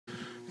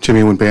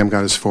Jimmy, when Bam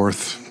got his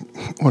fourth,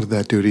 what did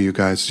that do to you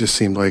guys? It just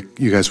seemed like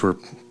you guys were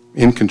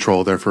in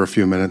control there for a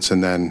few minutes,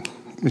 and then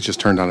it just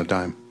turned on a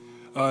dime.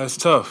 It's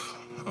tough,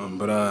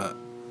 but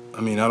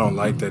I mean, I don't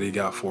like that he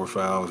got 4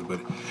 fouls,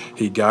 but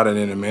he got it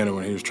in a manner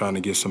when he was trying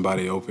to get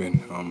somebody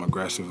open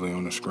aggressively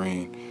on the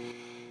screen.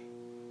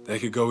 They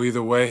could go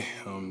either way.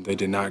 They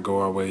did not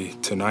go our way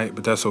tonight,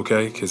 but that's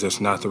okay because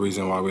that's not the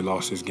reason why we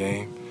lost this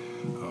game.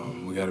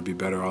 We got to be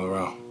better all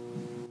around.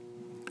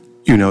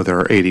 You know there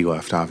are 80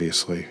 left,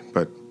 obviously,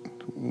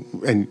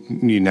 and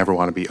you never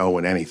want to be 0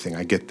 in anything.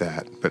 I get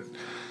that, but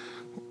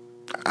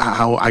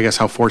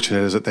how fortunate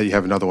is it that you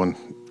have another one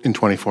in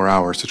 24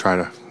 hours to try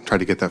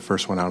to get that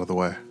first one out of the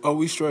way? Oh,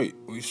 we straight.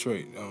 We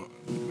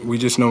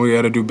just know we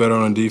got to do better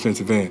on the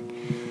defensive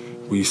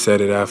end. We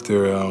said it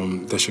after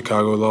the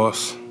Chicago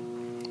loss.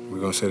 We're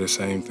going to say the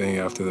same thing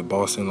after the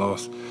Boston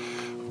loss.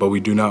 But we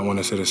do not want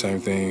to say the same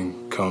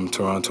thing come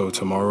Toronto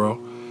tomorrow.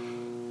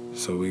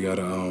 So we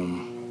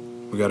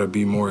gotta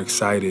be more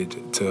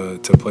excited to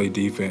play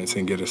defense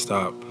and get a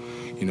stop.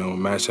 You know,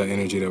 match that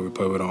energy that we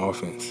play with on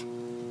offense.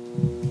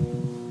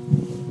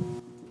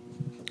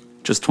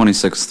 Just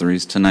 26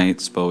 threes tonight.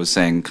 Spo was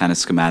saying kind of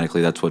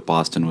schematically that's what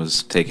Boston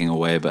was taking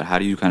away, but how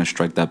do you kind of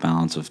strike that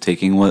balance of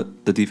taking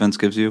what the defense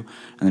gives you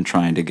and then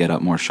trying to get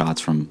up more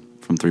shots from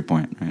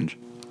three-point range?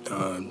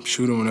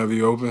 Shoot them whenever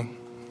you're open.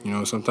 You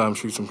know, sometimes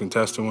shoot some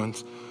contested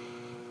ones.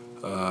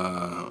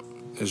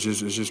 It's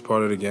just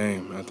part of the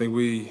game. I think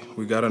we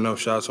got enough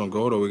shots on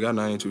goal, though. We got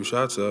 92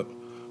 shots up.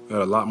 We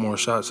got a lot more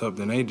shots up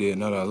than they did,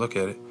 now that I look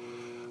at it.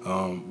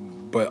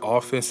 But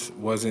offense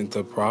wasn't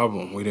the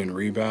problem. We didn't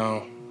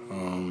rebound.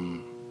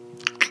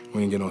 We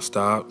didn't get no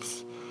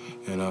stops.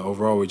 And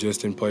overall, we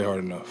just didn't play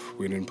hard enough.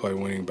 We didn't play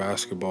winning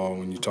basketball.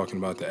 When you're talking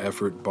about the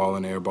effort, ball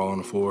in the air, ball on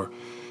the floor,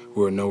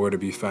 we were nowhere to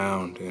be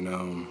found.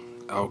 And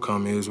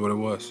outcome is what it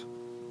was.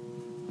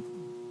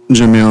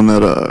 Jimmy, on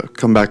that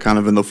comeback kind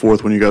of in the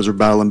fourth when you guys were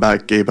battling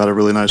back, Gabe had a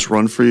really nice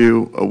run for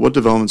you. What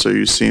developments are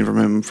you seeing from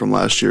him from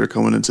last year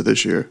coming into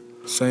this year?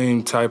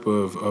 Same type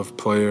of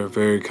player,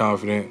 very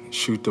confident,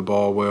 shoot the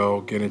ball well,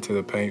 get into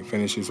the paint,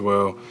 finishes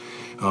well,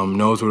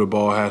 knows where the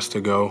ball has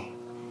to go.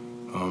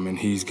 And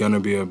he's going to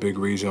be a big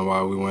reason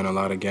why we win a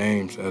lot of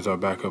games as our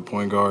backup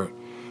point guard.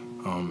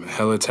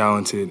 Hella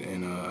talented,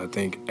 and I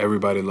think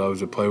everybody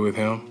loves to play with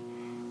him.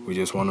 We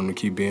just want him to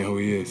keep being who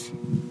he is.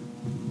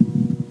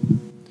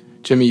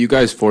 Jimmy, you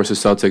guys forced the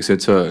Celtics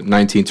into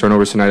 19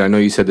 turnovers tonight. I know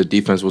you said the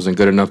defense wasn't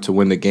good enough to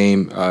win the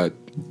game.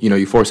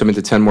 You forced them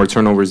into 10 more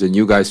turnovers than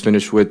you guys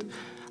finished with.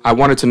 I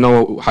wanted to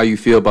know how you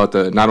feel about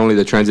not only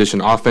the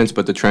transition offense,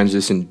 but the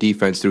transition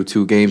defense through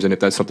 2 games, and if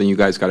that's something you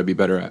guys got to be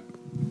better at.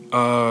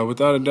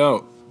 Without a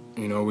doubt.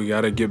 We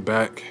got to get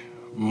back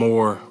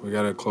more. We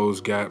got to close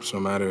gaps no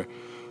matter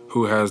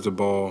who has the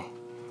ball.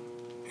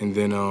 And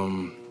then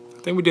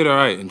I think we did all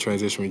right in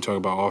transition when you talk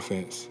about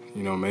offense.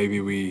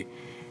 Maybe we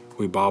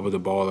bobbled the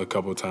ball a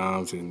couple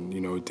times and,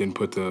 didn't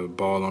put the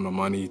ball on the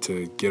money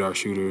to get our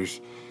shooters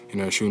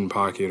in our shooting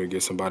pocket or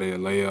get somebody a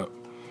layup.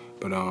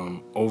 But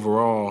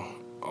overall,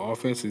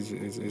 offense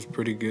is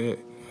pretty good.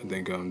 I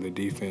think the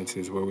defense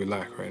is where we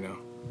lack right now.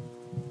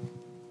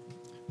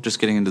 Just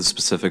getting into the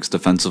specifics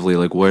defensively,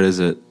 what is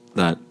it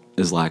that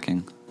is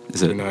lacking?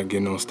 We're not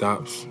getting no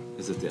stops.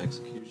 Is it the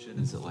execution?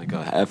 Is it like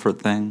an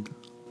effort thing?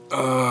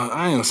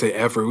 I ain't gonna say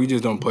effort. We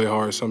just don't play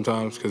hard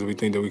sometimes because we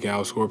think that we can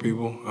outscore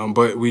people.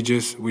 But we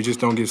just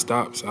don't get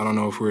stops. I don't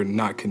know if we're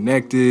not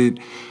connected.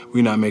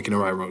 We're not making the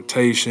right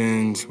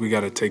rotations. We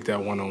got to take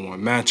that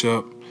one-on-one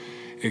matchup.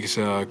 It's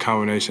a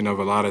combination of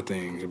a lot of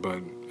things.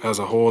 But as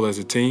a whole, as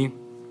a team,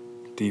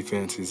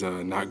 defense is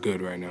not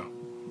good right now.